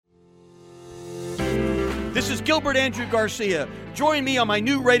is Gilbert Andrew Garcia. Join me on my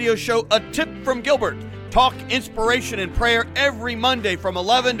new radio show, A Tip from Gilbert. Talk, inspiration, and prayer every Monday from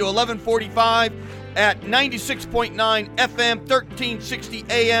 11 to 11:45 at 96.9 FM, 1360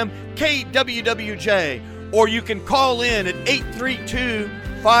 AM, KWWJ. Or you can call in at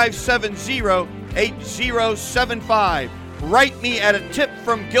 832-570-8075. Write me at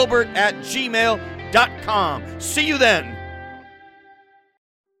atipfromgilbert@gmail.com. See you then.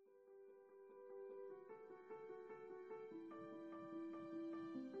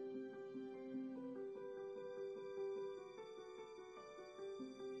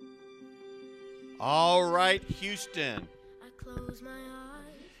 All right, Houston.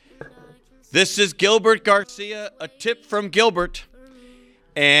 This is Gilbert Garcia, A Tip from Gilbert.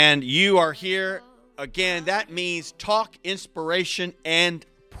 And you are here again. That means talk, inspiration, and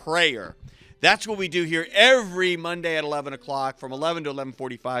prayer. That's what we do here every Monday at 11 o'clock from 11 to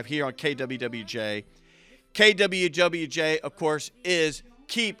 11:45 here on KWWJ. KWWJ, of course, is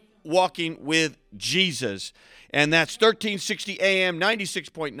Keep Walking with Jesus. And that's 1360 AM,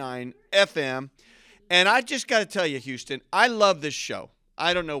 96.9 FM. And I just got to tell you, Houston, I love this show.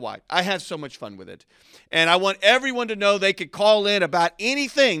 I don't know why. I have so much fun with it. And I want everyone to know they could call in about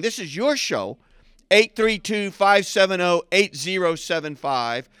anything. This is your show,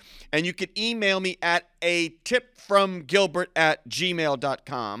 832-570-8075. And you can email me at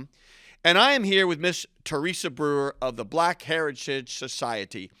atipfromgilbert@gmail.com. And I am here with Miss Teresa Brewer of the Black Heritage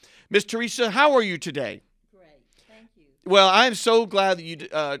Society. Miss Teresa, how are you today? Well, I'm so glad that you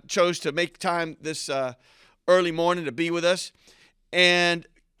chose to make time this early morning to be with us. And,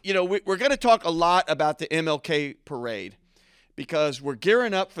 you know, we're going to talk a lot about the MLK parade because we're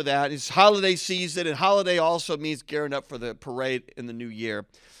gearing up for that. It's holiday season, and holiday also means gearing up for the parade in the new year.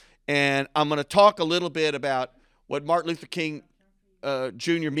 And I'm going to talk a little bit about what Martin Luther King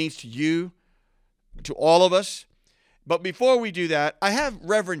Jr. means to you, to all of us. But before we do that, I have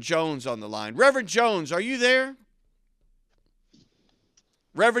Reverend Jones on the line. Reverend Jones, are you there?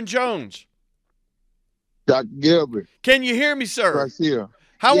 Reverend Jones. Dr. Gilbert. Can you hear me, sir? Garcia.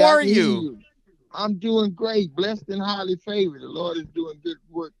 How are you? I'm doing great, blessed and highly favored. The Lord is doing good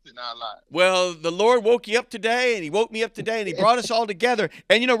works in our lives. Well, the Lord woke you up today, and he woke me up today, and he brought us all together.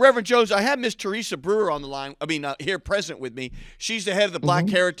 And, you know, Reverend Jones, I have Miss Teresa Brewer on the line, here present with me. She's the head of the Black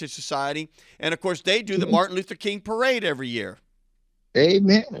Heritage Society. And, of course, they do the Martin Luther King parade every year.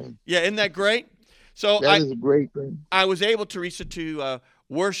 Amen. Yeah, isn't that great? So that is a great thing. I was able, Teresa, to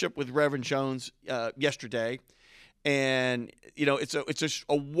worship with Reverend Jones yesterday, and you know it's a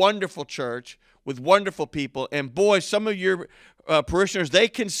wonderful church with wonderful people, and boy, some of your parishioners, they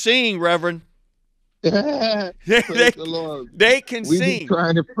can sing, Reverend. Praise the Lord. They can sing. We be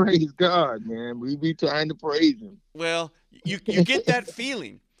trying to praise God, man. We be trying to praise Him. Well, you get that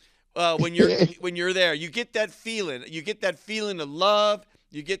feeling when you're there. You get that feeling. You get that feeling of love.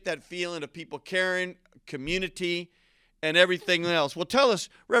 You get that feeling of people caring, community, and everything else. Well, tell us,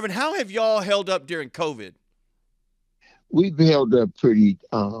 Reverend, how have y'all held up during COVID? We've held up pretty.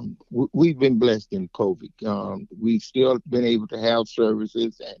 We've been blessed in COVID. We've still been able to have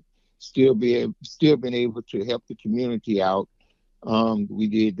services and still been able to help the community out. We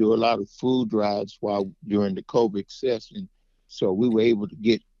did do a lot of food drives during the COVID session, so we were able to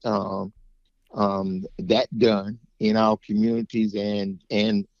get that done in our communities and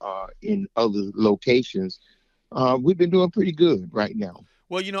in other locations. We've been doing pretty good right now.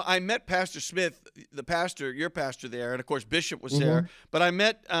 Well, you know, I met Pastor Smith, the pastor, your pastor there, and of course Bishop was there. But I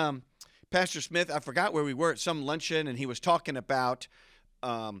met Pastor Smith. I forgot where we were at some luncheon, and he was talking about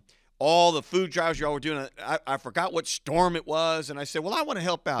all the food drives y'all were doing. I forgot what storm it was, and I said, well, I want to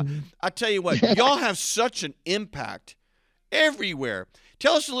help out. I tell you what, y'all have such an impact everywhere.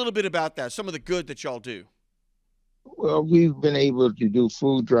 Tell us a little bit about that, some of the good that y'all do. Well, we've been able to do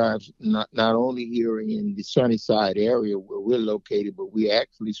food drives not only here in the Sunnyside area where we're located, but we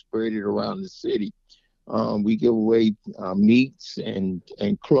actually spread it around the city. We give away meats and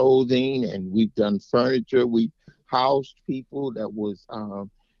clothing, and we've done furniture. We housed people that was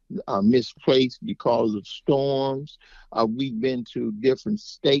misplaced because of storms. We've been to different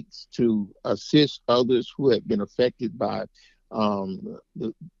states to assist others who have been affected by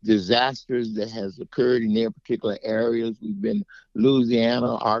the disasters that has occurred in their particular areas. We've been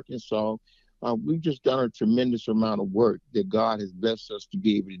Louisiana, Arkansas. We've just done a tremendous amount of work that God has blessed us to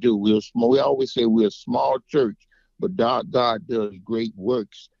be able to do. We always say we're a small church, but God does great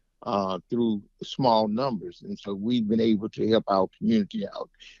works through small numbers. And so we've been able to help our community out.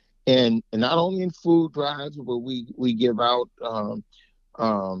 And not only in food drives, but we give out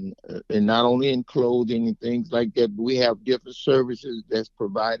and not only in clothing and things like that, but we have different services that's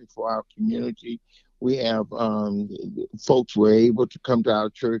provided for our community. We have folks were able to come to our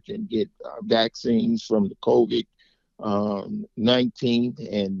church and get vaccines from the COVID 19,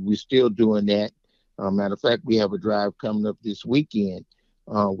 and we're still doing that. Matter of fact, we have a drive coming up this weekend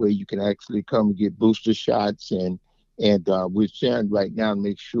where you can actually come and get booster shots, and we're sharing right now to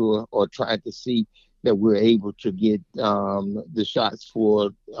make sure or try to see that we're able to get the shots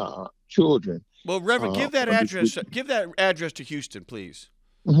for children Well, Reverend, give that on this address. weekend. Give that address to Houston, please.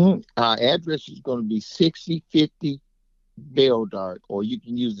 Our address is going to be 6050 Bell Dart, or you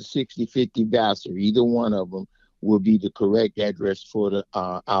can use the 6050 Vassar. Either one of them will be the correct address for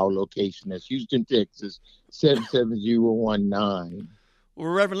our location. That's Houston, Texas, 77019. Well,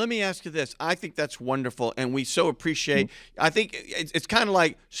 Reverend, let me ask you this. I think that's wonderful, and we so appreciate. I think it's kind of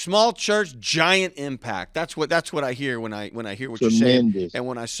like small church, giant impact. That's what I hear when I hear what you're saying Tremendous. and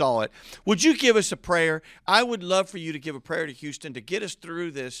when I saw it. Would you give us a prayer? I would love for you to give a prayer to Houston to get us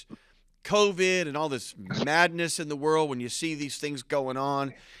through this COVID and all this madness in the world when you see these things going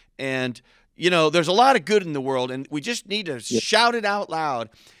on. And, there's a lot of good in the world, and we just need to Yes, shout it out loud.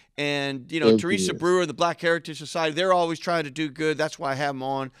 And, yes, it Teresa is. Brewer, the Black Heritage Society, they're always trying to do good. That's why I have them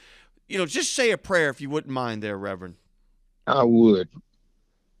on. Just say a prayer if you wouldn't mind there, Reverend. I would.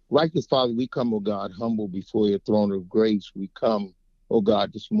 Righteous Father, we come, oh God, humble before your throne of grace. We come, oh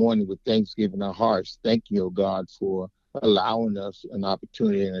God, this morning with thanksgiving in our hearts. Thank you, oh God, for allowing us an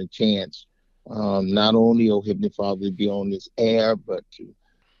opportunity and a chance, not only, oh Heavenly Father, to be on this air, but to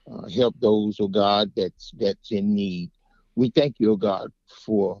help those, oh God, that's in need. We thank you, oh God,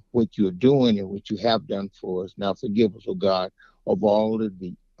 for what you're doing and what you have done for us. Now forgive us, oh God, of all of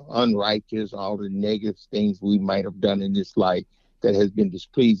the unrighteous, all the negative things we might have done in this life that has been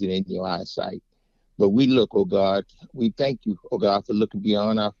displeasing in your eyesight. But we look, oh God, we thank you, oh God, for looking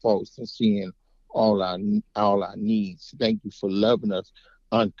beyond our faults and seeing all our all our needs. Thank you for loving us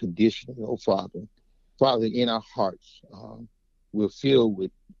unconditionally, oh Father. Father, in our hearts, we're filled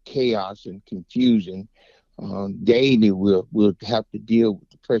with chaos and confusion. Daily, we'll have to deal with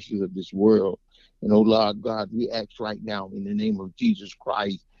the pressures of this world. And oh Lord God, we ask right now in the name of Jesus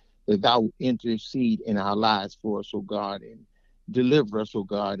Christ that thou intercede in our lives for us, oh God, and deliver us, oh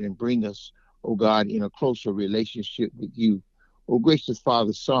God, and bring us, oh God, in a closer relationship with you. Oh gracious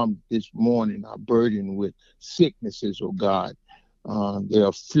Father, some this morning are burdened with sicknesses, oh God. They're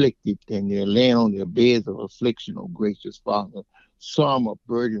afflicted and they're laying on their beds of affliction, oh gracious Father. Some are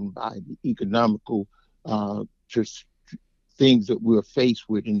burdened by the economical uh, just things that we're faced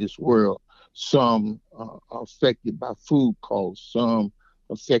with in this world. Some are affected by food costs. Some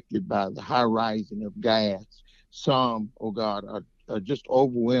affected by the high rising of gas. Some, oh God, are just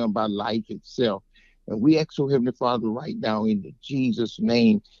overwhelmed by life itself. And we ask, oh Heavenly Father, right now in the Jesus'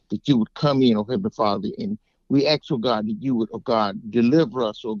 name, that you would come in, oh Heavenly Father, and we ask, oh God, that you would, oh God, deliver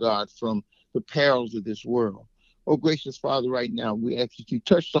us, oh God, from the perils of this world. Oh gracious Father, right now, we ask that you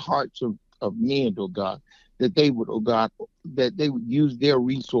touch the hearts of men, oh God, that they would, oh God, that they would use their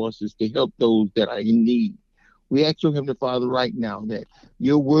resources to help those that are in need. We ask, oh Heavenly Father, right now that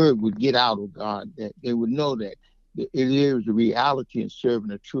your word would get out, oh God, that they would know that it is the reality in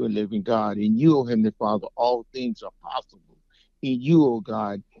serving a true and living God. In you, oh Heavenly Father, all things are possible. In you, oh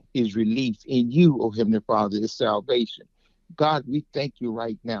God, is relief. In you, oh Heavenly Father, is salvation. God, we thank you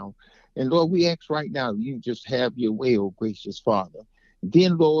right now. And Lord, we ask right now, you just have your way, oh gracious Father.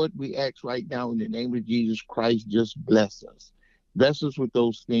 Then, Lord, we ask right now in the name of Jesus Christ, just bless us. Bless us with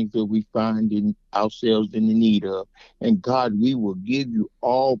those things that we find in ourselves in the need of. And God, we will give you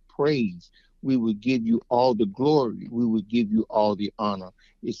all praise. We will give you all the glory. We will give you all the honor.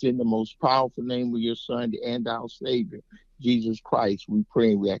 It's in the most powerful name of your Son and our Savior, Jesus Christ. We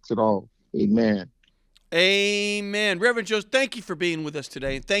pray and we ask it all. Amen. Amen. Reverend Joe, thank you for being with us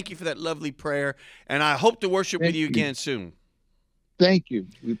today, and thank you for that lovely prayer. And I hope to worship with Thank you you. again soon. Thank you.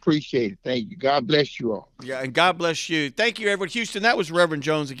 We appreciate it. Thank you. God bless you all. Yeah, and God bless you. Thank you, Edward Houston. That was Reverend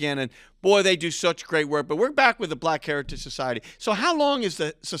Jones again, and boy, they do such great work. But we're back with the Black Heritage Society. So, how long has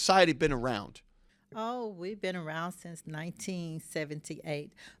the society been around? Oh, we've been around since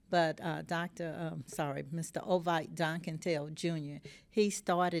 1978. But Mr. Ovite Doncantel Jr., he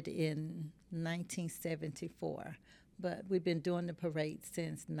started in 1974. But we've been doing the parade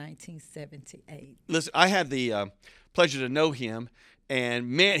since 1978. Listen, I had the pleasure to know him, and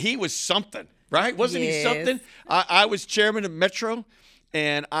man, he was something, right? Wasn't he Yes. something? I was chairman of Metro,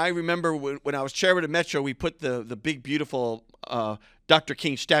 and I remember when I was chairman of Metro, we put the big, beautiful Dr.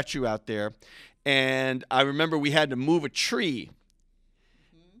 King statue out there, and I remember we had to move a tree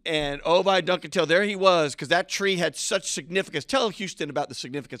And Ovi Duncantel, there he was, because that tree had such significance. Tell Houston about the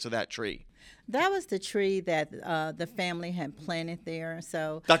significance of that tree. That was the tree that the family had planted there.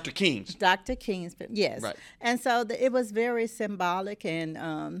 So Dr. King's. Dr. King's, yes. Right. And so it was very symbolic, and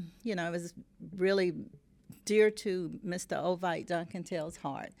it was really dear to Mr. Ovi Duncantel's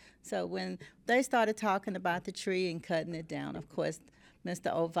heart. So when they started talking about the tree and cutting it down, of course,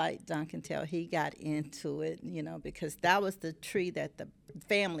 Mr. Ovi Duncantel, he got into it, because that was the tree that the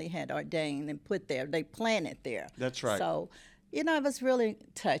family had ordained and put there. They planted there. That's right. So, it was really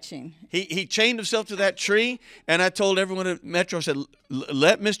touching. He chained himself to that tree, and I told everyone at Metro, I said,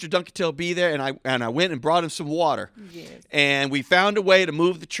 let Mr. Duncantel be there, and I went and brought him some water. Yes. And we found a way to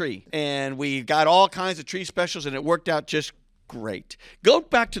move the tree, and we got all kinds of tree specials, and it worked out just great. Go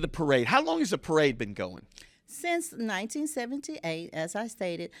back to the parade. How long has the parade been going? Since 1978, as I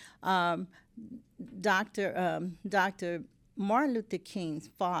stated, Dr. Martin Luther King's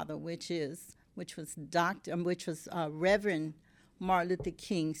father, which was Reverend Martin Luther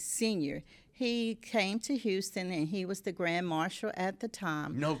King Sr., he came to Houston, and he was the Grand Marshal at the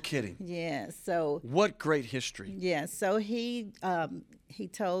time. No kidding. Yeah. So. What great history. Yeah. So he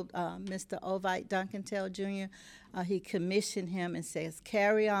told Mr. Ovi Duncantel Jr. He commissioned him and says,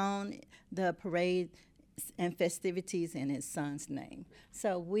 carry on the parade and festivities in his son's name.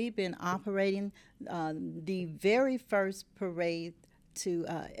 So we've been operating the very first parade to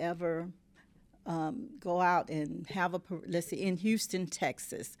ever go out and have in Houston,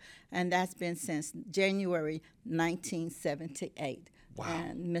 Texas, and that's been since January 1978. Wow.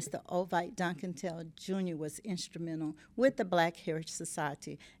 And Mr. Ovi Duncantel Jr. was instrumental with the Black Heritage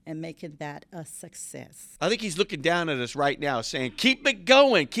Society in making that a success. I think he's looking down at us right now saying, keep it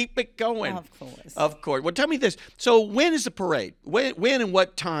going, keep it going. Of course. Of course. Well, tell me this. So when is the parade? When and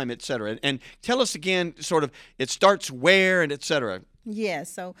what time, et cetera? And tell us again, sort of, it starts where and et cetera. Yeah,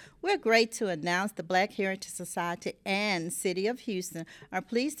 so we're great to announce the Black Heritage Society and City of Houston are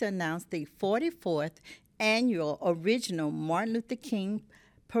pleased to announce the 44th annual original Martin Luther King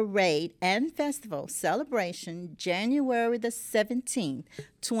Parade and Festival celebration, January the 17th,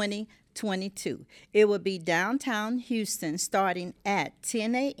 2022. It will be downtown Houston starting at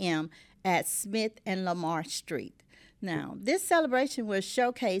 10 a.m. at Smith and Lamar Street. Now, this celebration will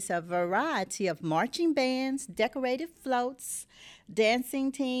showcase a variety of marching bands, decorated floats,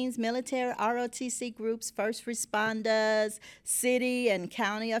 dancing teams, military ROTC groups, first responders, city and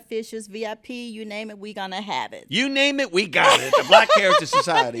county officials, VIP, you name it, we're going to have it. You name it, we got it. The Black Heritage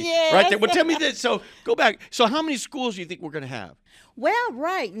Society. Yes. Right there. Well, tell me this. So go back. So how many schools do you think we're going to have? Well,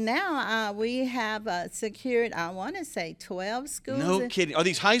 right now we have secured, I want to say, 12 schools. No kidding. Are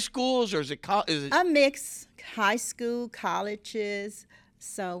these high schools or is it a mix, high school, colleges.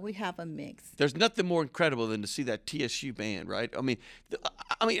 So we have a mix. There's nothing more incredible than to see that TSU band, right? I mean,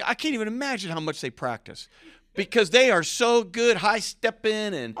 I can't even imagine how much they practice because they are so good, high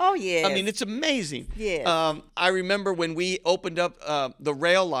stepping, and oh yeah, I mean it's amazing. Yeah. I remember when we opened up the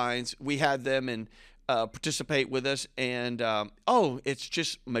rail lines, we had them and participate with us, and it's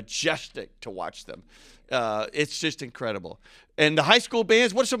just majestic to watch them. It's just incredible. And the high school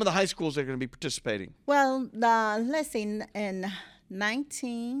bands. What are some of the high schools that are going to be participating? Well, let's see. In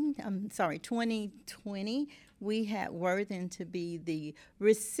 2020, we had Worthing to be the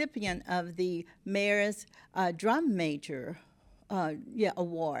recipient of the Mayor's Drum Major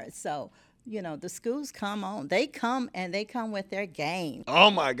award. So, the schools come on. They come with their game.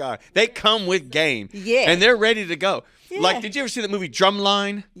 Oh, my God. They come with game. Yeah. And they're ready to go. Yeah. Like, did you ever see the movie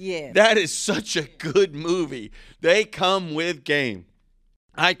Drumline? Yeah. That is such a good movie. They come with game.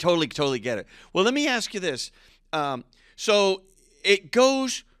 I totally get it. Well, let me ask you this. So it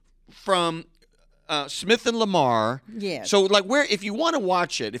goes from Smith and Lamar. Yes. So, like, where, if you want to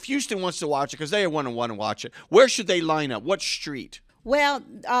watch it, if Houston wants to watch it, because they want to watch it, where should they line up? What street? Well,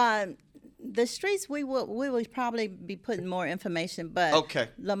 the streets we will probably be putting more information, but okay.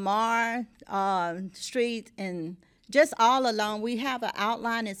 Lamar Street and just all along, we have an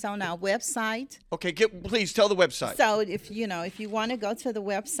outline. It's on our website. Okay, please tell the website. So if you want to go to the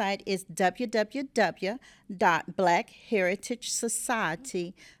website, it's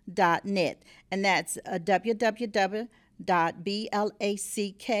www.blackheritagesociety.net, and that's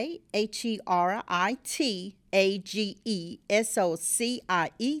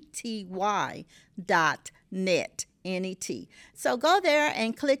N-E-T. So go there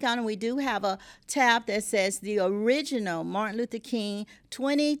and click on it. We do have a tab that says the original Martin Luther King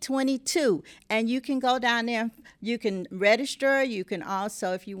 2022. And you can go down there. You can register. You can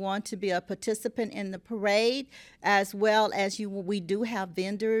also, if you want to be a participant in the parade, as well as we do have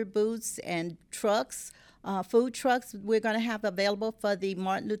vendor booths and trucks food trucks we're going to have available for the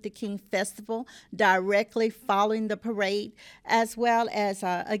Martin Luther King Festival directly following the parade, as well as,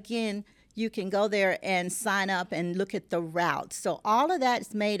 again, you can go there and sign up and look at the route. So all of that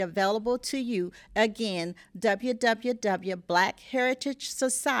is made available to you. Again,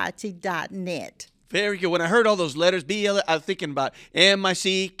 www.blackheritagesociety.net. Very good. When I heard all those letters, BL, I was thinking about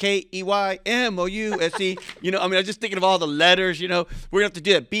MICKEYMOUSE. I was just thinking of all the letters. We're going to have to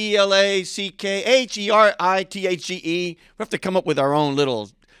do it. BLACKHERITHGE. We have to come up with our own little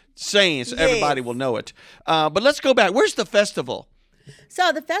saying so everybody will know it. But let's go back. Where's the festival?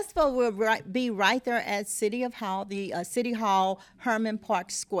 So the festival will be right there at City Hall, Herman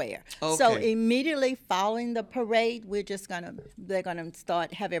Park Square. Okay. So immediately following the parade, they're gonna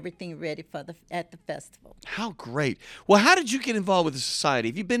have everything ready at the festival. How great! Well, how did you get involved with the society?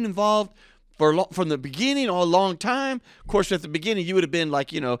 Have you been involved from the beginning or a long time? Of course, at the beginning, you would have been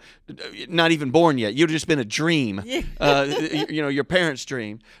like, not even born yet. You would have just been a dream, your parents'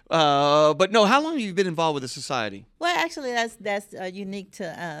 dream. But no, how long have you been involved with the society? Well, actually, that's a unique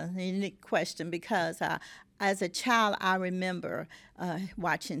question because as a child, I remember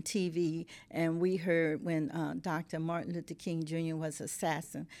watching TV, and we heard when Dr. Martin Luther King Jr. was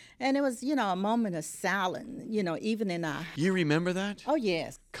assassinated, and it was, a moment of silence, even in our... You remember that? Oh,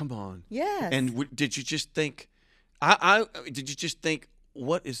 yes. Come on. Yes. And did you just think,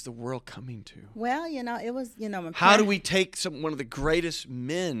 what is the world coming to? Well, it was, how do we take one of the greatest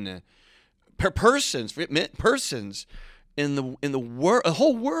persons in the world, the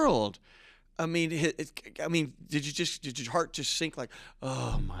whole world? Did your heart just sink like,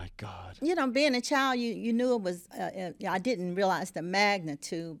 oh my God? Being a child, you knew it was. I didn't realize the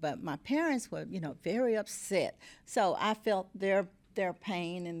magnitude, but my parents were, very upset. So I felt their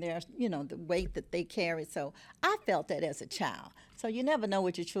pain and their, the weight that they carried. So I felt that as a child. So you never know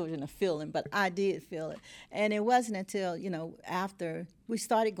what your children are feeling, but I did feel it. And it wasn't until, after we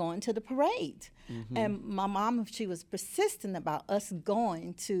started going to the parade. Mm-hmm. And my mom, she was persistent about us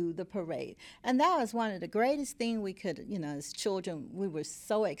going to the parade. And that was one of the greatest things we could, as children, we were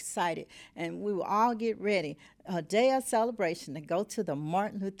so excited. And we would all get ready, a day of celebration, to go to the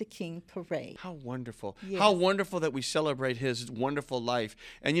Martin Luther King parade. How wonderful. Yes. How wonderful that we celebrate his wonderful life.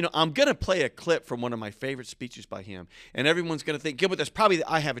 And, I'm going to play a clip from one of my favorite speeches by him. And everyone's going to think, Gilbert, that's probably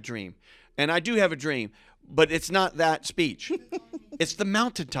I Have a Dream. And I do have a dream, but it's not that speech. It's the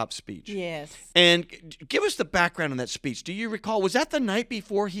mountaintop speech. Yes. And give us the background on that speech. Do you recall, was that the night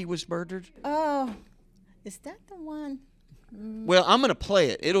before he was murdered? Oh, is that the one? Well, I'm going to play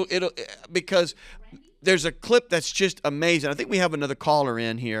it. It'll because there's a clip that's just amazing. I think we have another caller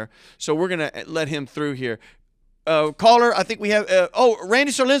in here, so we're going to let him through here. Caller, I think we have,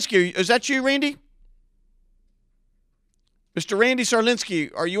 Randy Sarlinsky. Is that you, Randy? Mr. Randy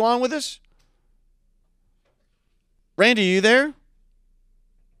Sarlinsky, are you on with us? Randy, are you there?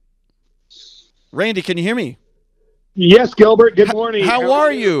 Randy, can you hear me? Yes, Gilbert. Good morning. How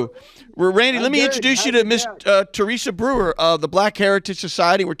are you? Randy, let me good. introduce you to Miss Teresa Brewer of the Black Heritage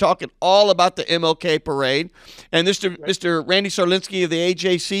Society. We're talking all about the MLK parade. And Mr. Randy Sarlinsky of the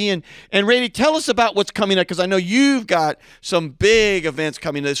AJC. And Randy, tell us about what's coming up, because I know you've got some big events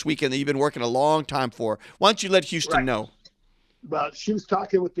coming this weekend that you've been working a long time for. Why don't you let Houston know? Well, she was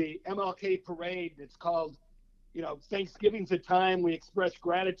talking with the MLK parade. It's called, Thanksgiving's a time we express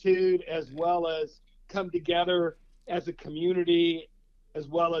gratitude as well as come together as a community, as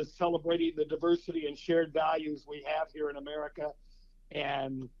well as celebrating the diversity and shared values we have here in America.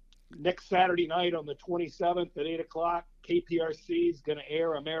 And next Saturday night on the 27th at 8 o'clock, KPRC is going to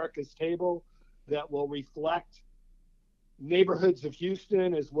air America's Table that will reflect neighborhoods of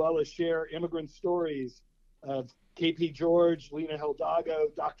Houston as well as share immigrant stories of KP George, Lena Hidalgo,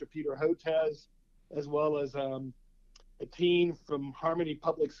 Dr. Peter Hotez, as well as a teen from Harmony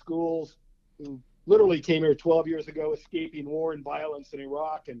Public Schools who literally came here 12 years ago, escaping war and violence in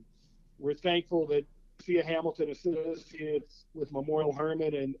Iraq. And we're thankful that Sia Hamilton Associates with Memorial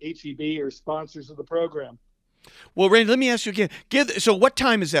Hermann and HEB are sponsors of the program. Well, Randy, let me ask you again. So what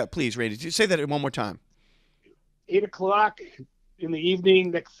time is that, please, Randy? Say that one more time. 8 o'clock in the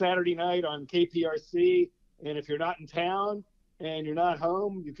evening next Saturday night on KPRC. And if you're not in town and you're not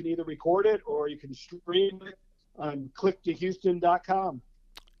home, you can either record it or you can stream it on clicktohouston.com.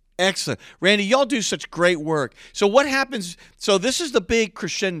 Excellent. Randy, y'all do such great work. So what happens? So this is the big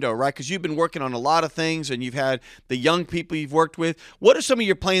crescendo, right? Because you've been working on a lot of things and you've had the young people you've worked with. What are some of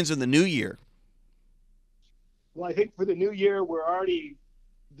your plans in the new year? Well, I think for the new year, we're already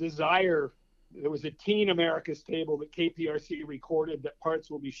there was a Teen America's Table that KPRC recorded that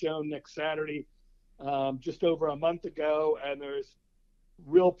parts will be shown next Saturday. Just over a month ago, and there's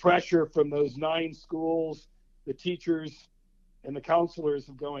real pressure from those 9 schools, the teachers and the counselors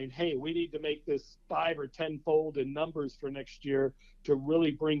of going, hey, we need to make this 5 or 10-fold in numbers for next year to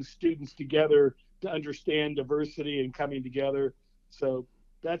really bring students together to understand diversity and coming together. So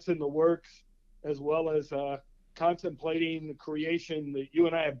that's in the works, as well as contemplating the creation that you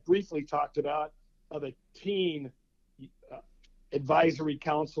and I have briefly talked about of a teen advisory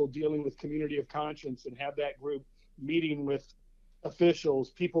council dealing with community of conscience, and have that group meeting with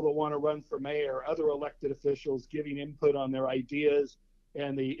officials, people that want to run for mayor, other elected officials, giving input on their ideas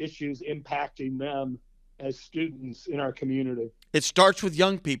and the issues impacting them as students in our community. It starts with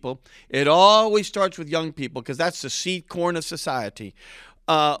young people. It always starts with young people, because that's the seed corn of society.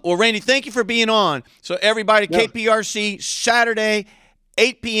 Well, Randy, thank you for being on. So everybody, Yeah. KPRC, Saturday,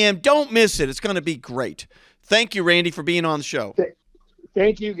 8 p.m. Don't miss it. It's going to be great. Thank you, Randy, for being on the show.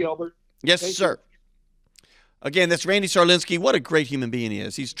 Thank you, Gilbert. Yes, Thank sir. Again, that's Randy Sarlinski. What a great human being he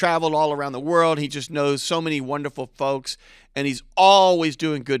is. He's traveled all around the world. He just knows so many wonderful folks, and he's always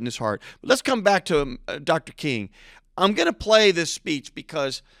doing good in his heart. But let's come back to Dr. King. I'm going to play this speech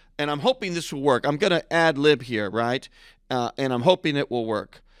because, and I'm hoping this will work. I'm going to ad lib here, right? And I'm hoping it will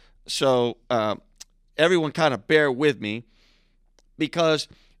work. So everyone kind of bear with me, because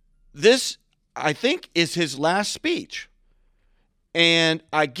this, I think, is his last speech. And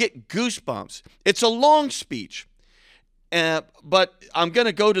I get goosebumps. It's a long speech, but I'm going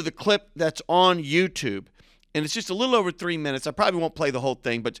to go to the clip that's on YouTube, and it's just a little over 3 minutes. I probably won't play the whole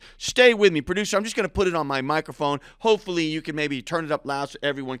thing, but stay with me. Producer, I'm just going to put it on my microphone. Hopefully you can maybe turn it up loud so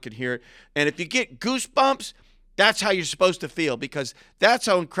everyone can hear it. And if you get goosebumps, that's how you're supposed to feel, because that's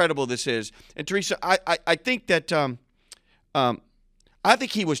how incredible this is. And Teresa, I think that I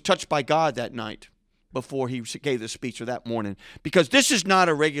think he was touched by God that night before he gave the speech, or that morning, because this is not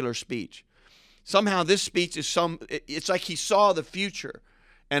a regular speech. Somehow this speech is it's like he saw the future,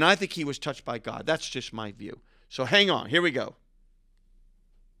 and I think he was touched by God. That's just my view. So hang on. Here we go.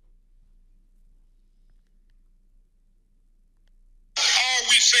 All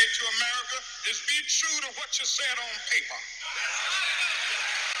we say to America is be true to what you said on paper.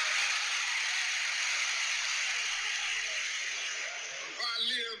 If I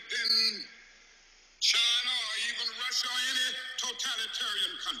lived in China or even Russia or any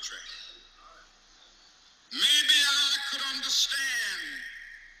totalitarian country, maybe I could understand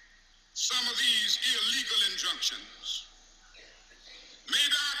some of these illegal injunctions.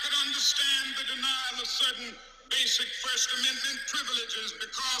 Maybe I could understand the denial of certain basic First Amendment privileges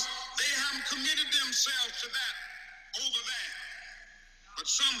because they haven't committed themselves to that over there. But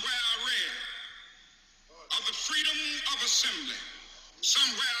somewhere I read of the freedom of assembly.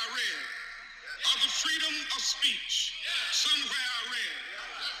 Somewhere I read of the freedom of speech. Somewhere I read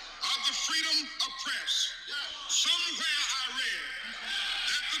of the freedom of press. Somewhere I read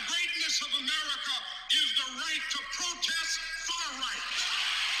that the greatness of America is the right to protest for right.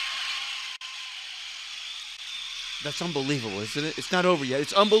 That's unbelievable, isn't it? It's not over yet.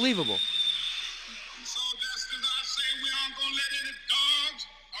 It's unbelievable. And so just as I say we aren't going to let any dogs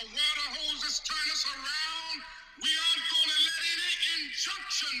or water hoses turn us around, we aren't going to let any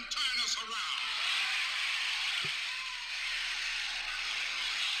injunction turn us around.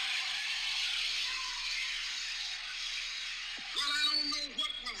 Well, I don't know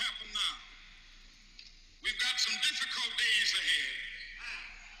what will happen now. We've got some difficult days ahead.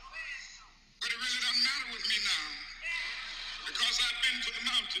 But it really doesn't matter with me now, because I've been to the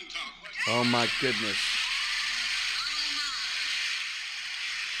mountaintop. Oh, my goodness. I don't mind.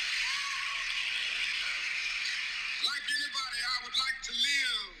 Like anybody, I would like to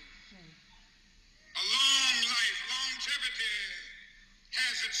live a long life. Longevity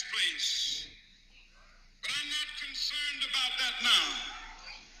has its place. But I'm not concerned about that now.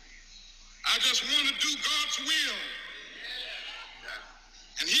 I just want to do God's will.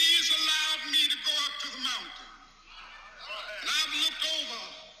 And He's allowed me to go up to the mountain. And I've looked over,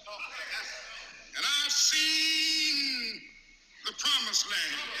 and I've seen the promised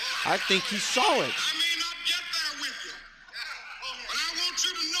land. I think he saw it. I may not get there with you, but I want you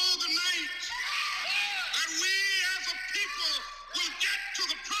to know tonight that we as a people will get to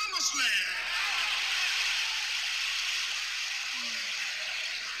the promised land.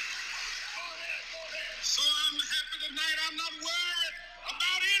 So I'm happy tonight. I'm not worried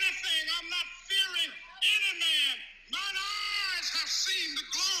about anything. I'm not fearing any man. Mine eyes have seen the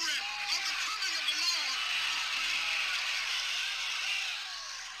glory of the coming of the Lord.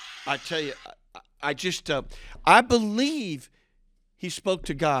 I tell you, I just, I believe he spoke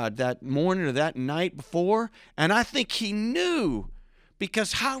to God that morning or that night before, and I think he knew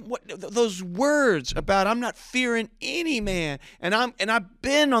because those words about I'm not fearing any man, and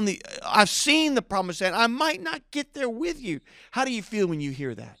I've seen the promised land. I might not get there with you. How do you feel when you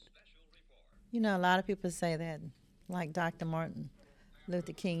hear that? You know, a lot of people say that, like Dr. Martin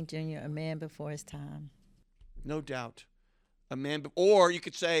Luther King Jr., a man before his time. No doubt. Or you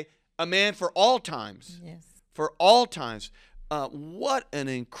could say a man for all times. Yes. For all times. What an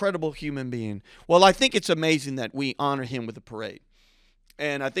incredible human being. Well, I think it's amazing that we honor him with a parade.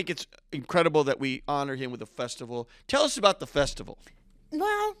 And I think it's incredible that we honor him with a festival. Tell us about the festival.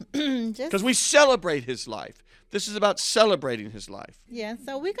 Well, because we celebrate his life. This is about celebrating his life. Yeah,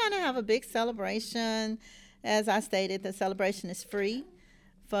 so we're going to have a big celebration. As I stated, the celebration is free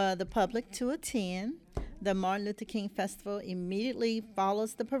for the public to attend. The Martin Luther King Festival immediately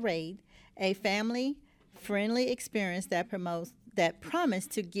follows the parade, a family-friendly experience that promise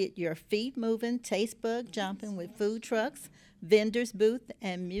to get your feet moving, taste bud jumping with food trucks, vendors booth,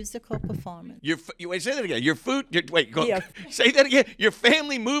 and musical performance. Wait, say that again. Say that again. Your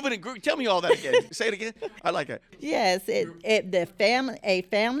family moving and group. Tell me all that again. Say it again. I like it. Yes, a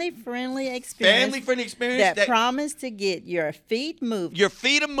family-friendly experience. Family-friendly experience that promise to get your feet moving. Your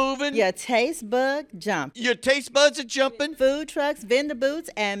feet are moving. Your taste bud jumping. Your taste buds are jumping. Food trucks, vendor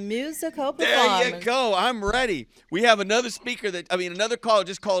booths, and musical performance. There you go. I'm ready. We have another another caller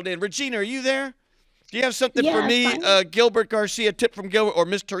just called in. Regina, are you there? Do you have something for me, Gilbert Garcia, tip from Gilbert, or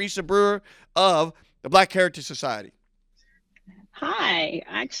Miss Teresa Brewer of the Black Heritage Society? Hi.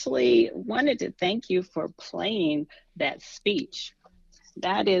 Actually wanted to thank you for playing that speech.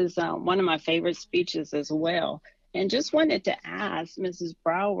 That is one of my favorite speeches as well. And just wanted to ask Mrs.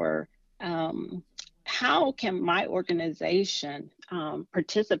 Brewer, how can my organization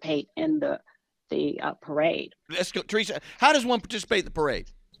participate in the parade? Let's go. Teresa, how does one participate in the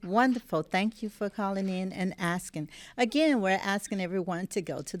parade? Wonderful. Thank you for calling in and asking. Again, we're asking everyone to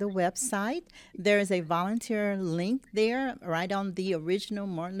go to the website. There is a volunteer link there right on the original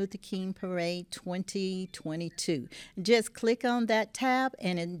Martin Luther King Parade 2022. Just click on that tab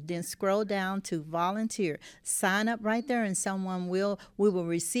and then scroll down to volunteer. Sign up right there and we will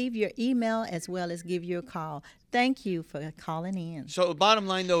receive your email as well as give you a call. Thank you for calling in. So the bottom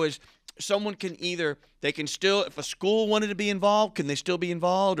line, though, is someone if a school wanted to be involved, can they still be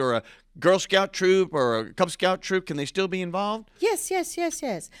involved? Or a Girl Scout troop or a Cub Scout troop, can they still be involved? Yes.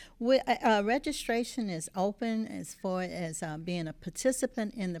 Registration is open as far as being a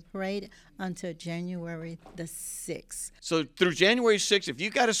participant in the parade until January the 6th. So through January 6th, if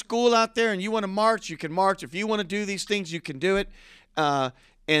you got a school out there and you want to march, you can march. If you want to do these things, you can do it.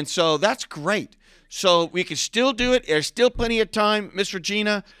 And so that's great. So we can still do it. There's still plenty of time, Miss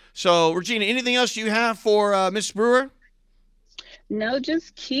Regina. So, Regina, anything else you have for Miss Brewer? No,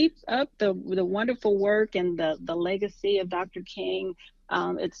 just keep up the wonderful work and the legacy of Dr. King.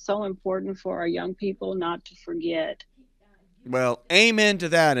 It's so important for our young people not to forget. Well, amen to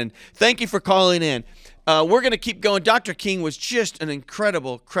that. And thank you for calling in. We're going to keep going. Dr. King was just an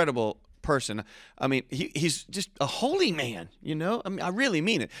incredible person. I mean, he's just a holy man, you know? I mean, I really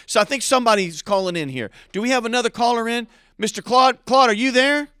mean it. So I think somebody's calling in here. Do we have another caller in? Mr. Claude? Claude, are you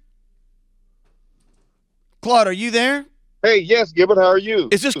there? Claude, are you there? Hey, yes, Gilbert, how are you?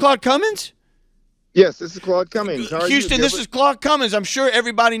 Is this Claude Cummins? Yes, this is Claude Cummins. How are Houston, you, this is Claude Cummins. I'm sure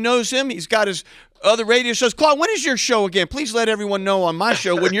everybody knows him. He's got his other radio shows. Claude, when is your show again? Please let everyone know on my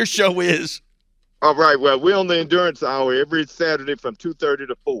show when your show is. All right, well, we're on the Endurance Hour every Saturday from 2:30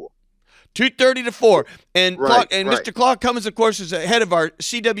 to 4. 2:30 to 4. And right. Mr. Claude Cummins, of course, is the head of our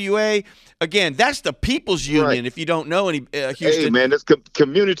CWA. Again, that's the People's Union, if you don't know any, Houston. Hey, man, that's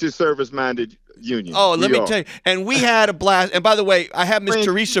community service-minded union. Oh, let me tell you. And we had a blast. And by the way, I have Miss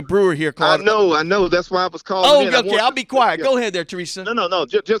Teresa Brewer here, Claude. I know. That's why I was calling in. Okay. I'll be quiet. Go ahead there, Teresa. No.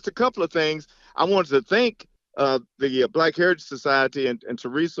 Just a couple of things. I wanted to thank the Black Heritage Society and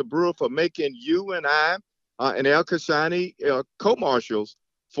Teresa Brewer for making you and I and El Kashani co-marshals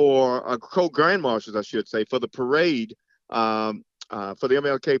co-grand marshals, I should say, for the parade, for the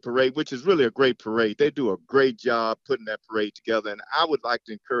MLK parade, which is really a great parade. They do a great job putting that parade together, and I would like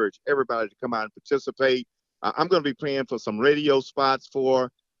to encourage everybody to come out and participate. I'm going to be playing for some radio spots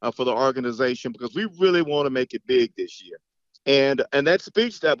for the organization because we really want to make it big this year. And that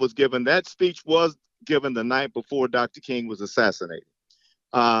speech was given the night before Dr. King was assassinated.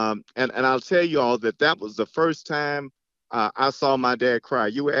 And I'll tell you all that was the first time I saw my dad cry.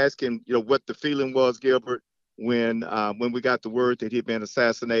 You were asking, what the feeling was, Gilbert, when we got the word that he'd been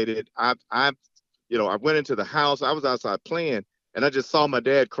assassinated. I went into the house. I was outside playing, and I just saw my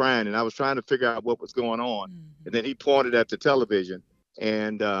dad crying, and I was trying to figure out what was going on. Mm-hmm. And then he pointed at the television,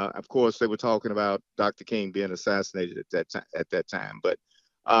 And of course, they were talking about Dr. King being assassinated at that time. But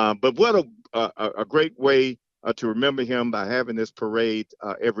what a great way to remember him by having this parade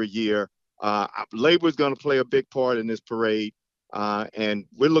every year. Labor is going to play a big part in this parade, and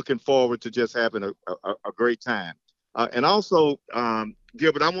we're looking forward to just having a great time. And also,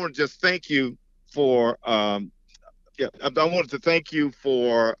 Gilbert, I want to just thank you for yeah, I wanted to thank you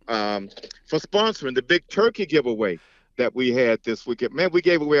for sponsoring the big turkey giveaway that we had this weekend. Man, we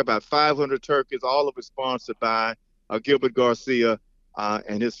gave away about 500 turkeys, all of it sponsored by Gilbert Garcia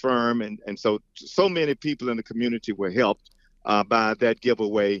and his firm, and so many people in the community were helped by that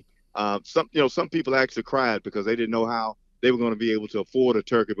giveaway. Some people actually cried because they didn't know how they were going to be able to afford a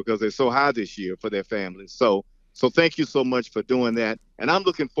turkey because they're so high this year for their families. So thank you so much for doing that, and I'm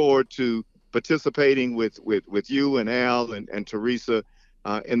looking forward to participating with you and Al and Teresa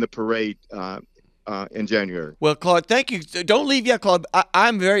in the parade in January. Well, Claude, thank you. Don't leave yet, Claude.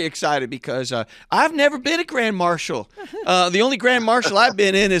 I'm very excited because I've never been a Grand Marshal. The only Grand Marshal I've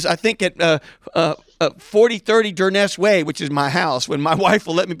been in is, I think, at 4030 Durness Way, which is my house, when my wife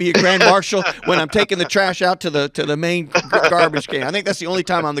will let me be a Grand Marshal when I'm taking the trash out to the main garbage can. I think that's the only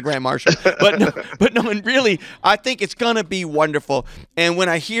time I'm the Grand Marshal. But no, and really, I think it's going to be wonderful. And when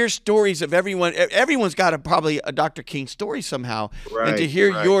I hear stories of everyone's got probably a Dr. King story somehow. Right, and to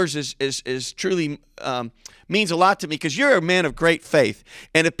hear right. yours is truly means a lot to me, because you're a man of great faith.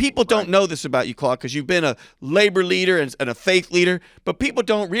 And if people don't know this about you, Claude, because you've been a labor leader and a faith leader, but people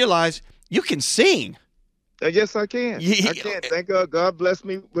don't realize you can sing. Yes, I can. I can. Thank God. God bless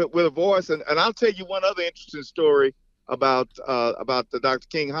me with a voice. And I'll tell you one other interesting story about the Dr.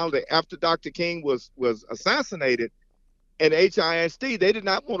 King holiday. After Dr. King was assassinated in HISD, they did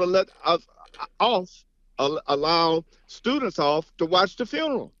not want to let us allow students off to watch the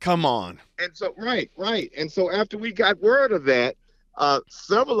funeral. Come on. And so, right. And so after we got word of that,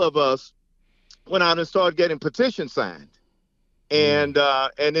 several of us went out and started getting petitions signed. And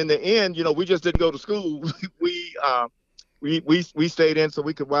in the end, we just didn't go to school. we stayed in so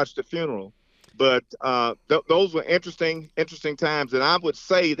we could watch the funeral. But those were interesting times. And I would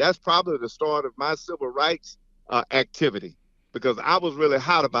say that's probably the start of my civil rights activity, because I was really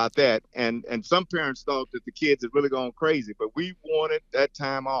hot about that. And some parents thought that the kids had really gone crazy, but we wanted that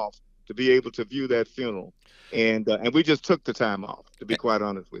time off to be able to view that funeral. And we just took the time off, to be quite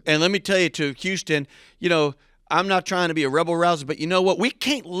honest with you. And let me tell you, to Houston, I'm not trying to be a rebel rouser, but you know what? We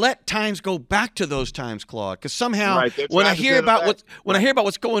can't let times go back to those times, Claude, because somehow when I hear about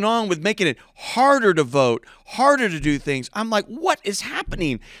what's going on with making it harder to vote, harder to do things, I'm like, what is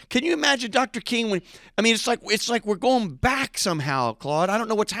happening? Can you imagine Dr. King it's like we're going back somehow, Claude. I don't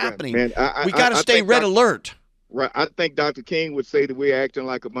know what's happening. Man, we got to stay red alert. Right. I think Dr. King would say that we're acting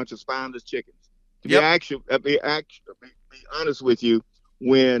like a bunch of spineless chickens. To be honest with you,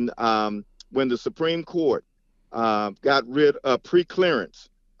 when the Supreme Court got rid of pre-clearance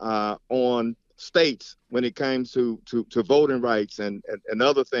on states when it came to voting rights and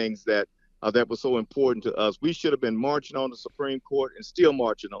other things that were so important to us, we should have been marching on the Supreme Court and still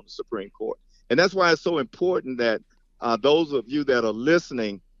marching on the Supreme Court. And that's why it's so important that those of you that are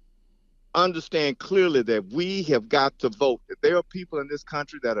listening understand clearly that we have got to vote. That there are people in this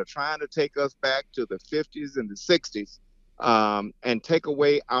country that are trying to take us back to the 50s and the 60s and take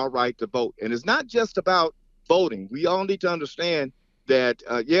away our right to vote. And it's not just about voting. We all need to understand that,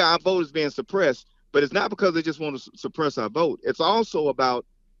 our vote is being suppressed, but it's not because they just want to suppress our vote. It's also about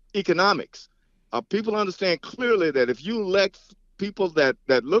economics. People understand clearly that if you elect people that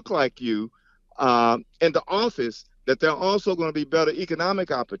look like you into office, that there are also going to be better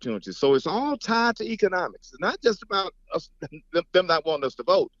economic opportunities. So it's all tied to economics. It's not just about us, them not wanting us to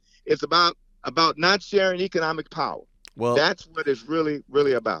vote. It's about not sharing economic power. Well, that's what it's really,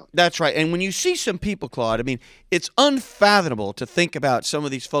 really about. That's right. And when you see some people, Claude, it's unfathomable to think about some of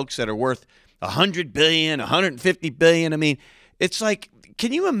these folks that are worth $100 billion, $150 billion. It's like,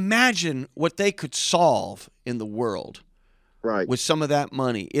 can you imagine what they could solve in the world? Right. With some of that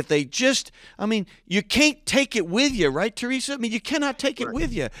money. If they just, you can't take it with you, right, Teresa? You cannot take it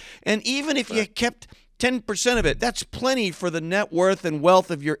with you. And even if you kept 10% of it, that's plenty for the net worth and wealth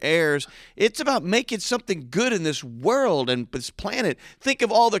of your heirs. It's about making something good in this world and this planet. Think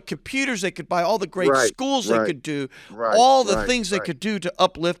of all the computers they could buy, all the great schools they could do, all the things they could do to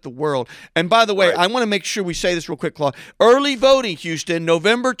uplift the world. And by the way, I want to make sure we say this real quick, Claude. Early voting, Houston,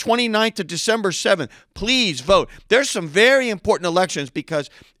 November 29th to December 7th. Please vote. There's some very important elections because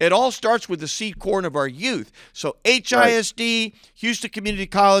it all starts with the seed corn of our youth. So HISD, Houston Community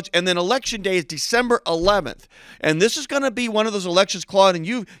College, and then Election Day is December 11th. And this is going to be one of those elections, Claude, and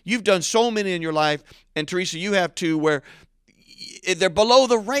you've done so many in your life, and Teresa, you have too, where they're below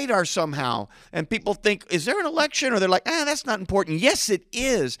the radar somehow. And people think, is there an election? Or they're like, that's not important. Yes, it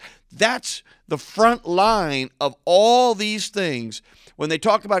is. That's the front line of all these things. When they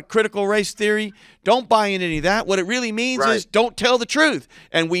talk about critical race theory, don't buy into any of that. What it really means is don't tell the truth.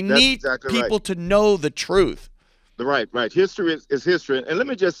 And we need people to know the truth. Right. History is history. And let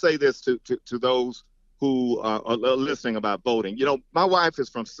me just say this to those who are listening about voting. My wife is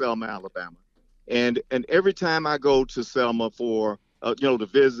from Selma, Alabama. And every time I go to Selma for, to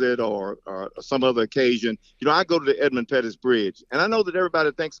visit or some other occasion, I go to the Edmund Pettus Bridge. And I know that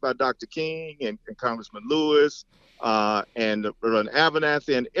everybody thinks about Dr. King and Congressman Lewis and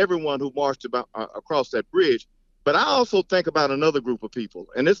Abernathy and everyone who marched across that bridge. But I also think about another group of people,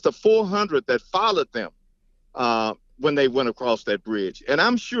 and it's the 400 that followed them when they went across that bridge. And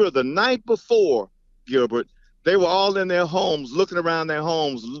I'm sure the night before, Gilbert, they were all in their homes, looking around their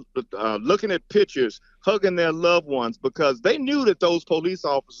homes, looking at pictures, hugging their loved ones, because they knew that those police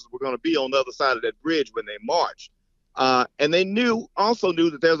officers were going to be on the other side of that bridge when they marched. And they also knew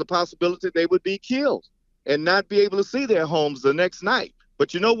that there was a possibility they would be killed and not be able to see their homes the next night.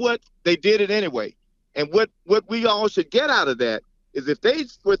 But you know what? They did it anyway. And what we all should get out of that is, if they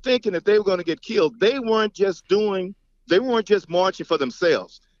were thinking that they were going to get killed, they weren't just marching for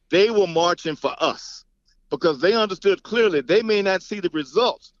themselves. They were marching for us, because they understood clearly they may not see the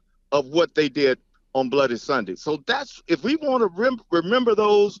results of what they did on Bloody Sunday. So if we want to remember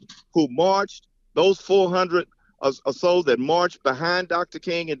those who marched, those 400 or so that marched behind Dr.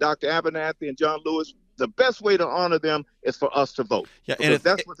 King and Dr. Abernathy and John Lewis, the best way to honor them is for us to vote. Yeah, and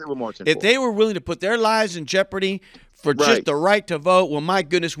that's what they were marching for. If they were willing to put their lives in jeopardy for just the right to vote, well, my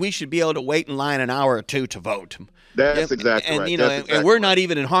goodness, we should be able to wait in line an hour or two to vote. That's exactly right. And we're not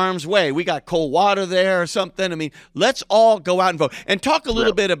even in harm's way. We got cold water there or something. I mean, let's all go out and vote. And talk a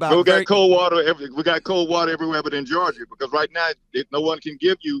little bit about. We got cold water everywhere, but in Georgia, because right now no one can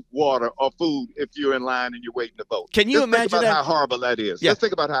give you water or food if you're in line and you're waiting to vote. Can you imagine think about how horrible that is? Yeah. Let's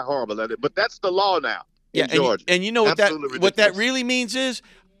think about how horrible that is. But that's the law now. Yeah, in Georgia. And you know what that really means is,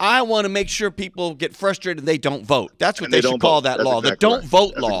 I want to make sure people get frustrated and they don't vote. That's what they should call that law, the don't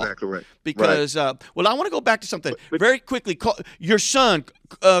vote law. That's exactly right. Because, I want to go back to something very quickly. Your son,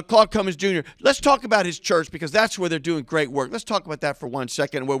 Claude Cummins Jr., let's talk about his church, because that's where they're doing great work. Let's talk about that for 1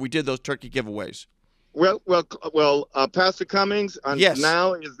 second, where we did those turkey giveaways. Well, Pastor Cummings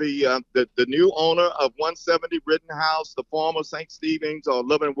now is the new owner of 170 Rittenhouse, the former St. Stephen's or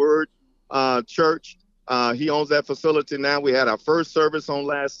Loving Word church. He owns that facility now. We had our first service on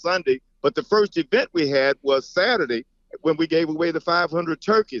last Sunday, but the first event we had was Saturday, when we gave away the 500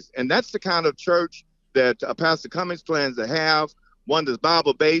 turkeys. And that's the kind of church that Pastor Cummings plans to have, one that's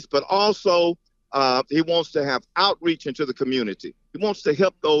Bible-based, but also he wants to have outreach into the community. He wants to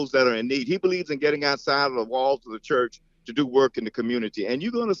help those that are in need. He believes in getting outside of the walls of the church to do work in the community. And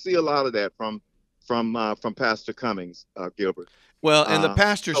you're going to see a lot of that from Pastor Cummings, Gilbert. Well, and the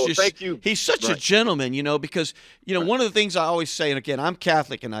pastor's he's such a gentleman, one of the things I always say, and again, I'm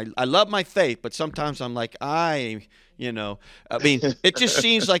Catholic and I love my faith, but sometimes I'm like, it just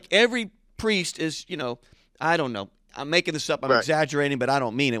seems like every priest is, I don't know. I'm making this up. I'm exaggerating, but I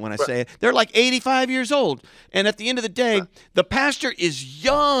don't mean it when I say it. They're like 85 years old. And at the end of the day, the pastor is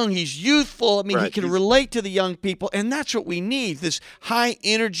young. He's youthful. I mean, he can relate to the young people. And that's what we need, this high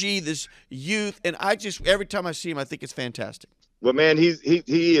energy, this youth. And every time I see him, I think it's fantastic. Well, man, he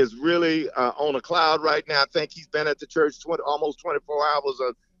is really on a cloud right now. I think he's been at the church almost 24 hours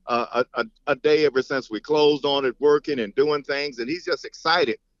a day ever since we closed on it, working and doing things. And he's just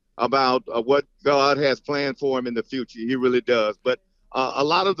excited about what God has planned for him in the future. He really does. But a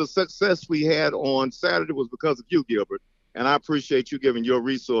lot of the success we had on Saturday was because of you, Gilbert. And I appreciate you giving your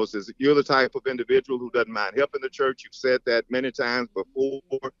resources. You're the type of individual who doesn't mind helping the church. You've said that many times before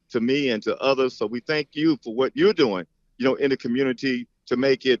to me and to others. So we thank you for what you're doing, in the community to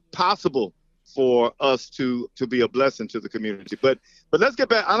make it possible for us to be a blessing to the community. But let's get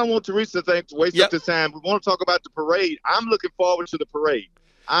back. I don't want Teresa to waste up this time. We want to talk about the parade. I'm looking forward to the parade.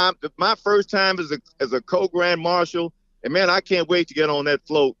 My first time as a co-grand marshal, and man, I can't wait to get on that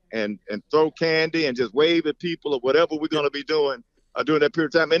float and throw candy and just wave at people or whatever we're going to be doing during that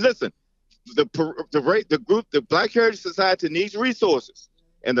period of time. And listen, the Black Heritage Society needs resources.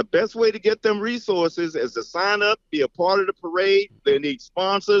 And the best way to get them resources is to sign up, be a part of the parade. They need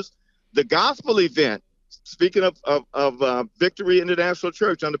sponsors. The gospel event, speaking of Victory International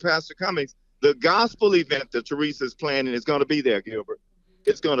Church under Pastor Cummings, the gospel event that Teresa is planning is going to be there, Gilbert.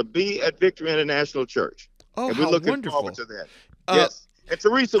 It's going to be at Victory International Church. Oh, and we're looking wonderful. forward to that. Yes. And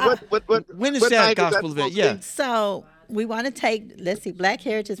Teresa, when is that gospel event? Yeah. So we want to take, let's see, Black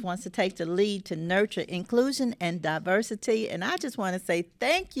Heritage wants to take the lead to nurture inclusion and diversity. And I just want to say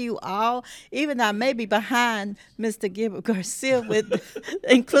thank you all, even though I may be behind Mr. Gilbert Garcia with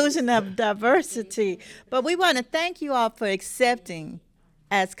inclusion of diversity. But we want to thank you all for accepting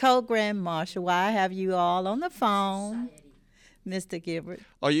as co-grand marshal. While I have you all on the phone, Mr. Gilbert.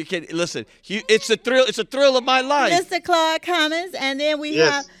 Oh, you can listen. It's a thrill. It's a thrill of my life. Mr. Clark Cummins, and then we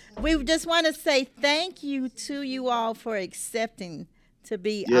just want to say thank you to you all for accepting to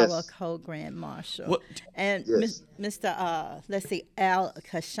be our co-grand marshal, and Mr. Let's see, Al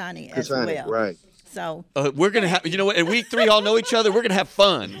Kashani as well. Right. So we're gonna have, you know what, and we three all know each other. We're gonna have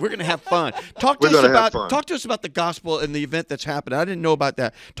fun. We're gonna have fun. Talk to us about the gospel and the event that's happening. I didn't know about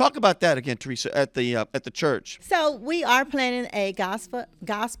that. Talk about that again, Teresa, at the church. So we are planning a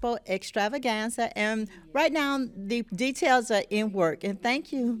gospel extravaganza, and right now the details are in work. And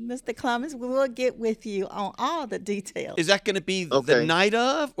thank you, Mr. Clemens. We will get with you on all the details. Is that going to be the night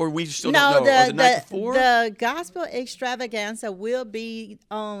of, or we still don't know? The night before? The gospel extravaganza will be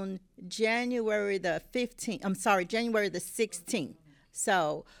on January the 15th. I'm sorry, January the 16th.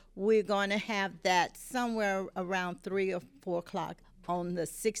 So we're going to have that somewhere around 3 or 4 o'clock on the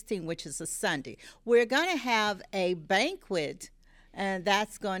 16th, which is a Sunday. We're going to have a banquet, and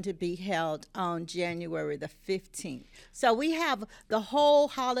that's going to be held on January the 15th. So we have the whole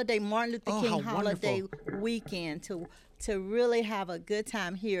holiday, Martin Luther King holiday weekend to really have a good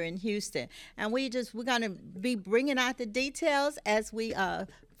time here in Houston. And we're going to be bringing out the details as we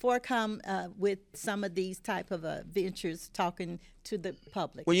forcome with some of these type of ventures, talking to the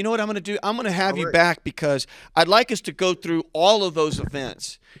public. Well, you know what I'm going to do? I'm going to have you back, because I'd like us to go through all of those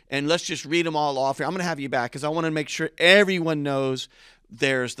events, and let's just read them all off here. I'm going to have you back because I want to make sure everyone knows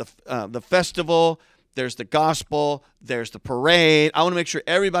there's the festival, there's the gospel, there's the parade. I want to make sure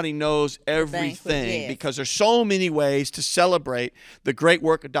everybody knows everything, because there's so many ways to celebrate the great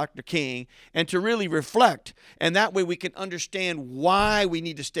work of Dr. King and to really reflect. And that way we can understand why we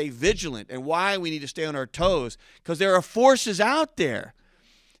need to stay vigilant and why we need to stay on our toes, because there are forces out there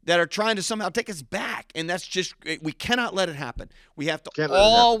that are trying to somehow take us back. And that's just, we cannot let it happen. We have to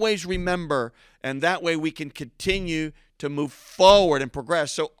always remember, and that way we can continue to move forward and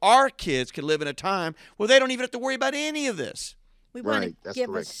progress, so our kids can live in a time where they don't even have to worry about any of this. We want to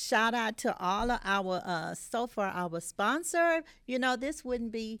give a shout out to all of our so far our sponsor. You know, this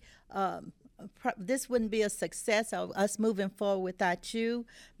wouldn't be a success of us moving forward without you,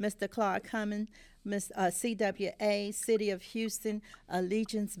 Mr. Clark Cummins, Miss CWA, City of Houston,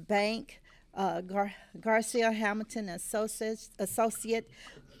 Allegiance Bank, Garcia Hamilton Associate,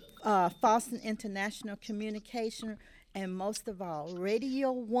 Fawson International Communication, and most of all,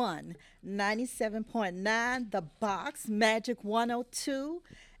 Radio 1, 97.9, The Box, Magic 102,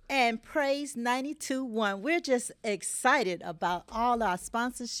 and Praise 92.1. We're just excited about all our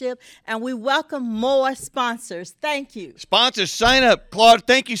sponsorship, and we welcome more sponsors. Thank you. Sponsors, sign up. Claude,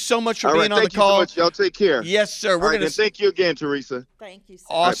 thank you so much for being on the call. Thank you so much. Y'all take care. Yes, sir. Thank you again, Teresa. Thank you, sir.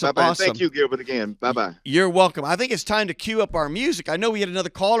 Awesome. Right, bye-bye. Awesome. Thank you, Gilbert, again. Bye-bye. You're welcome. I think it's time to cue up our music. I know we had another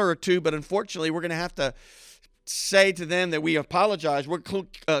caller or two, but unfortunately we're going to have to say to them that we apologize. We're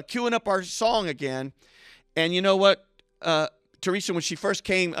queuing up our song again. And you know what? Teresa, when she first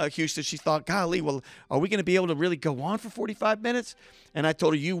came Houston, she thought, golly, well, are we going to be able to really go on for 45 minutes? And I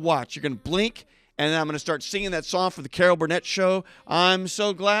told her, you watch. You're going to blink, and then I'm going to start singing that song for the Carol Burnett Show. I'm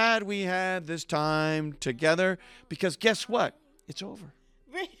so glad we had this time together, because guess what? It's over.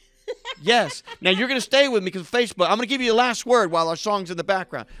 Yes. Now, you're going to stay with me because of Facebook. I'm going to give you the last word while our song's in the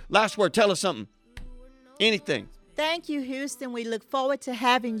background. Last word. Tell us something. Anything. Thank you, Houston. We look forward to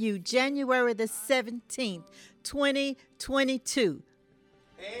having you January the 17th, 2022.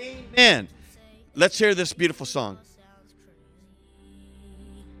 Amen. Let's hear this beautiful song.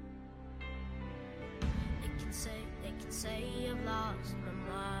 They can say I've lost my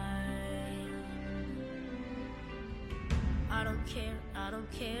mind. I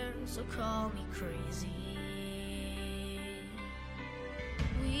don't care, so call me crazy.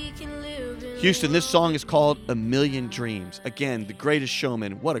 We can live in Houston, this song is called A Million Dreams. Again, The Greatest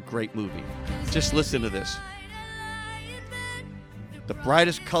Showman. What a great movie. Just listen to this. The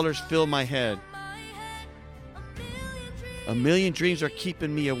brightest colors fill my head. A million dreams are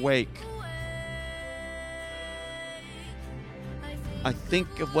keeping me awake. I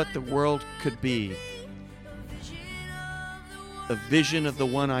think of what the world could be. A vision of the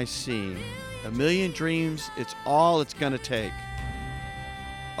one I see. A million dreams, it's all it's gonna take.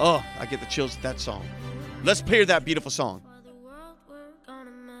 Oh, I get the chills at that song. Let's hear that beautiful song.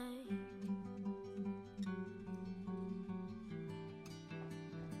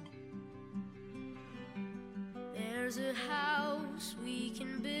 There's a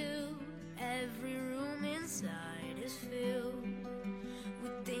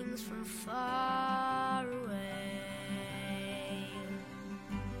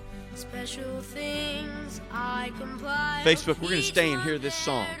special things I compile. Facebook, we're going to stay and hear this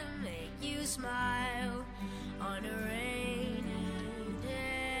song. To make you smile on a rainy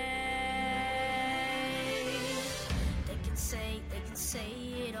day. They can say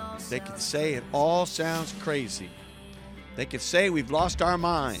it all. They can say it all sounds crazy. They can say we've lost our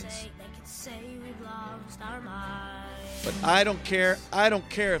minds. They can say we've lost our minds. But I don't care. I don't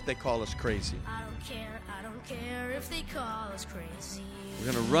care if they call us crazy. I don't care if they call us crazy.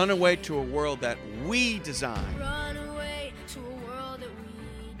 We're going to run away to a world that we design. Run away to a world that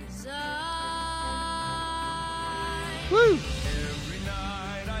we design. Woo! Every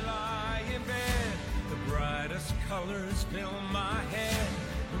night I lie in bed, the brightest colors fill my head,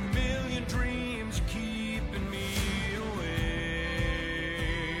 a million dreams keeping me awake.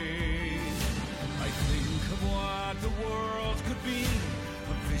 I think of what the world could be,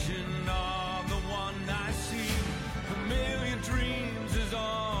 a vision of the one I see. A million dreams is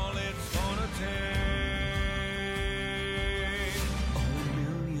all it's gonna take. Oh, a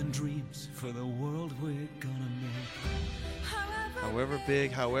million dreams for the world we're gonna make. However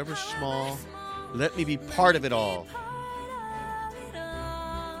big, however small, let me be part of it all.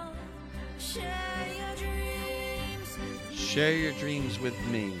 Share your dreams. Share your dreams with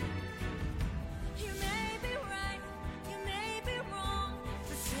me. You may be right, you may be wrong,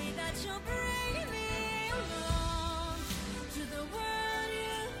 to say that you'll bring me along to the world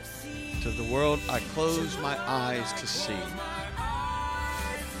you see. To the world I close my eyes to see.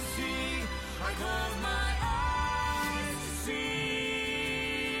 I close my eyes to see.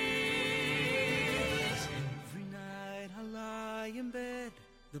 Every night I lie in bed,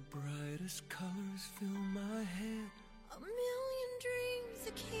 the brightest colors fill my head. A million dreams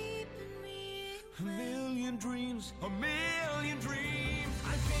are keeping me A million dreams, a million dreams.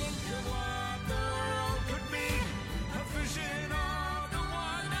 I think of what the world could be, a vision of the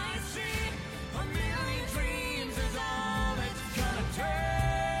one I see. A million dreams is all it's gonna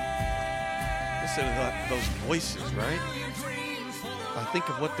take. Listen to those voices, right? I think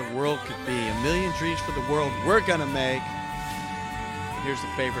of what the world could be. A million dreams for the world we're going to make. Here's the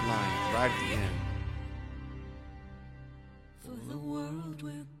favorite line right at the end. for the world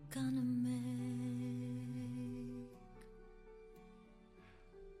we're gonna make.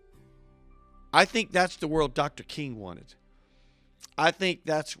 I think that's the world Dr. King wanted. I think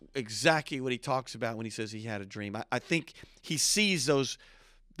that's exactly what he talks about when he says he had a dream. I think he sees those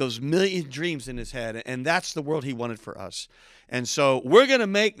million dreams in his head, and that's the world he wanted for us. And so we're going to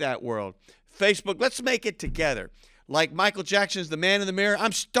make that world. Facebook, let's make it together. Like Michael Jackson's The Man in the Mirror,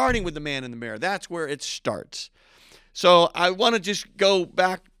 I'm starting with The Man in the Mirror. That's where it starts. So I want to just go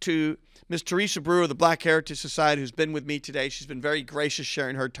back to Miss Teresa Brewer of the Black Heritage Society, who's been with me today. She's been very gracious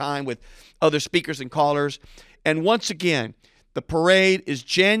sharing her time with other speakers and callers. And once again, the parade is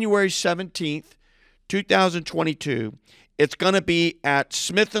January 17th, 2022. It's going to be at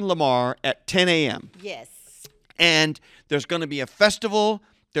Smith and Lamar at 10 a.m. Yes. And there's going to be a festival.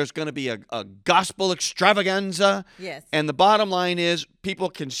 There's going to be a gospel extravaganza. Yes. And the bottom line is people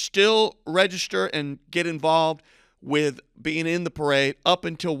can still register and get involved with being in the parade up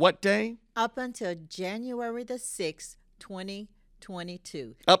until what day? Up until January the 6th,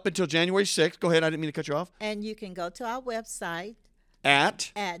 2022. Up until January 6th. Go ahead. I didn't mean to cut you off. And you can go to our website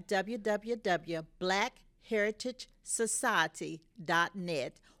At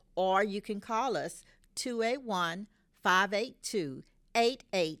www.blackheritagesociety.net, or you can call us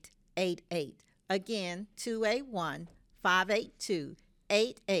 281-582-8888. Again,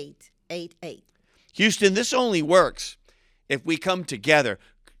 281-582-8888. Houston, this only works if we come together.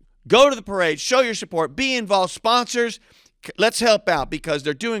 Go to the parade, show your support, be involved. Sponsors, let's help out because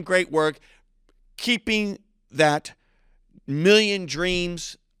they're doing great work keeping that million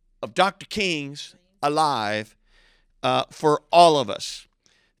dreams of Dr. King's alive for all of us,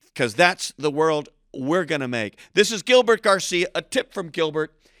 because that's the world we're going to make. This is Gilbert Garcia, a tip from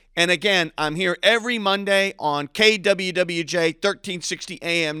Gilbert. And again, I'm here every Monday on KWWJ 1360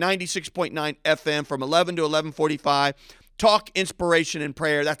 AM, 96.9 FM from 11 to 11:45. Talk, inspiration, and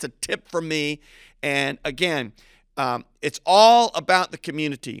prayer. That's a tip from me. And again, it's all about the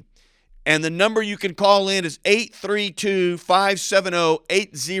community. And the number you can call in is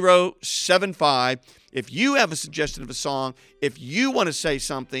 832-570-8075. If you have a suggestion of a song, if you want to say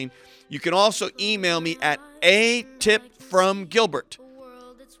something, you can also email me at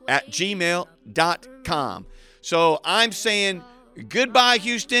atipfromgilbert@gmail.com. So I'm saying goodbye,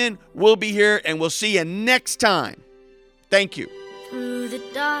 Houston. We'll be here, and we'll see you next time. Thank you. Through the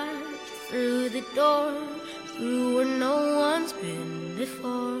dark, through the door, through where no one's been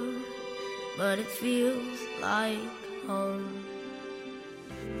before, but it feels like home.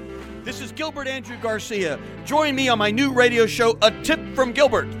 This is Gilbert Andrew Garcia. Join me on my new radio show, A Tip from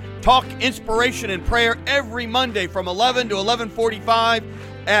Gilbert. Talk, inspiration, and prayer every Monday from 11 to 11:45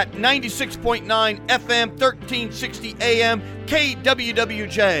 at 96.9 FM, 1360 AM,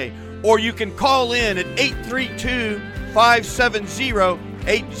 KWWJ. Or you can call in at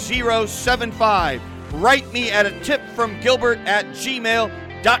 832-570-8075. Write me at a tip from Gilbert at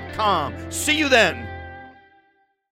gmail.com. See you then.